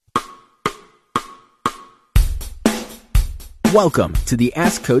Welcome to the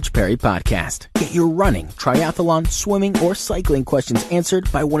Ask Coach Perry podcast. Get your running, triathlon, swimming, or cycling questions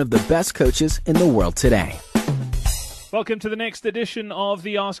answered by one of the best coaches in the world today. Welcome to the next edition of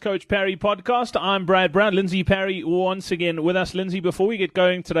the Ask Coach Perry podcast. I'm Brad Brown. Lindsay Perry once again with us. Lindsay, before we get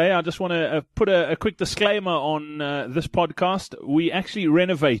going today, I just want to put a quick disclaimer on this podcast. We're actually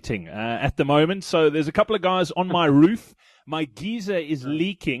renovating at the moment, so there's a couple of guys on my roof. My geyser is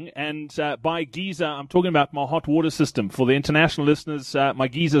leaking, and by geyser, I'm talking about my hot water system. For the international listeners, my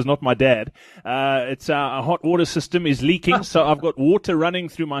geyser is not my dad. It's a hot water system is leaking, so I've got water running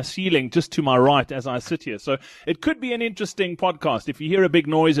through my ceiling just to my right as I sit here. So it could be an interesting podcast. If you hear a big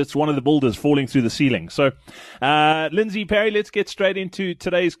noise, it's one of the boulders falling through the ceiling. So, Lindsay Perry, let's get straight into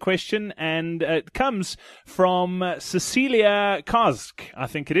today's question, and it comes from Cecilia Kozk, I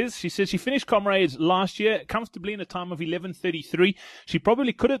think it is. She says she finished Comrades last year comfortably in a time of 11:33. She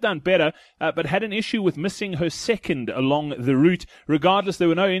probably could have done better, but had an issue with missing her second along the route. Regardless, there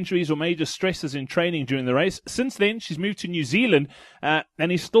were no injuries or major stresses in training during the race. Since then, she's moved to New Zealand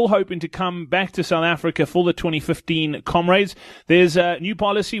and is still hoping to come back to South Africa for the 2015 Comrades. There's a new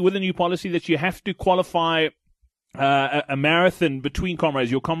policy that you have to qualify a marathon between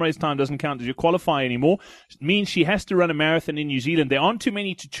Comrades. Your Comrades time doesn't count as your qualifier anymore. It means she has to run a marathon in New Zealand. There aren't too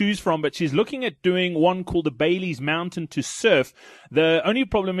many to choose from, but she's looking at doing one called the Bailey's Mountain to Surf. The only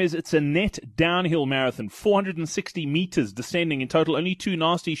problem is it's a net downhill marathon, 460 meters descending in total, only two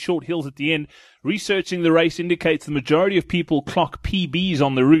nasty short hills at the end. Researching the race indicates the majority of people clock PBs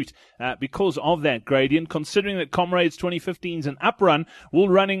on the route because of that gradient. Considering that Comrades 2015 is an up run, will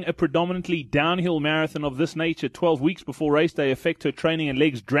running a predominantly downhill marathon of this nature 12 weeks before race day affect her training and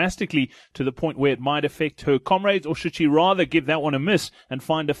legs drastically to the point where it might affect her Comrades, or should she rather give that one a miss and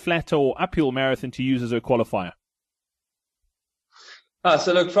find a flatter or uphill marathon to use as her qualifier?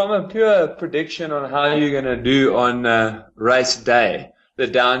 So look, from a pure prediction on how you're going to do on race day, the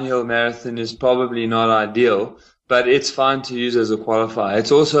downhill marathon is probably not ideal, but it's fine to use as a qualifier.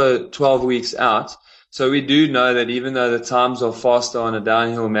 It's also 12 weeks out. So we do know that even though the times are faster on a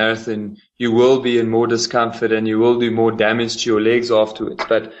downhill marathon, you will be in more discomfort and you will do more damage to your legs afterwards.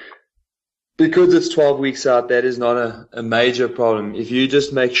 But because it's 12 weeks out, that is not a major problem. If you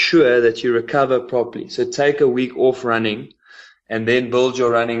just make sure that you recover properly. So take a week off running and then build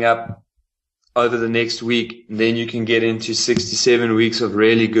your running up over the next week, and then you can get into 67 weeks of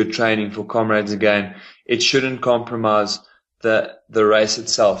really good training for Comrades again. It shouldn't compromise the race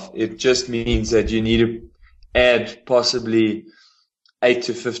itself. It just means that you need to add possibly 8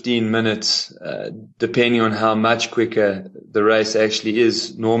 to 15 minutes, depending on how much quicker the race actually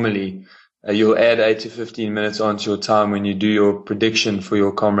is normally. You'll add 8 to 15 minutes onto your time when you do your prediction for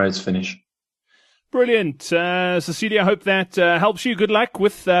your Comrades finish. Brilliant. Cecilia, I hope that helps you. Good luck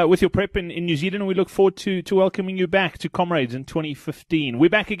with your prep in New Zealand. We look forward to welcoming you back to Comrades in 2015. We're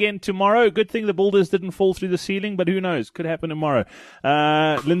back again tomorrow. Good thing the boulders didn't fall through the ceiling, but who knows? Could happen tomorrow.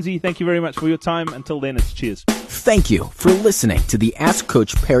 Lindsay, thank you very much for your time. Until then, it's cheers. Thank you for listening to the Ask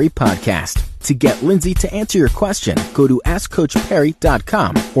Coach Perry podcast. To get Lindsay to answer your question, go to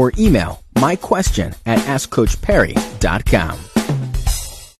AskCoachPerry.com or email myquestion@AskCoachPerry.com.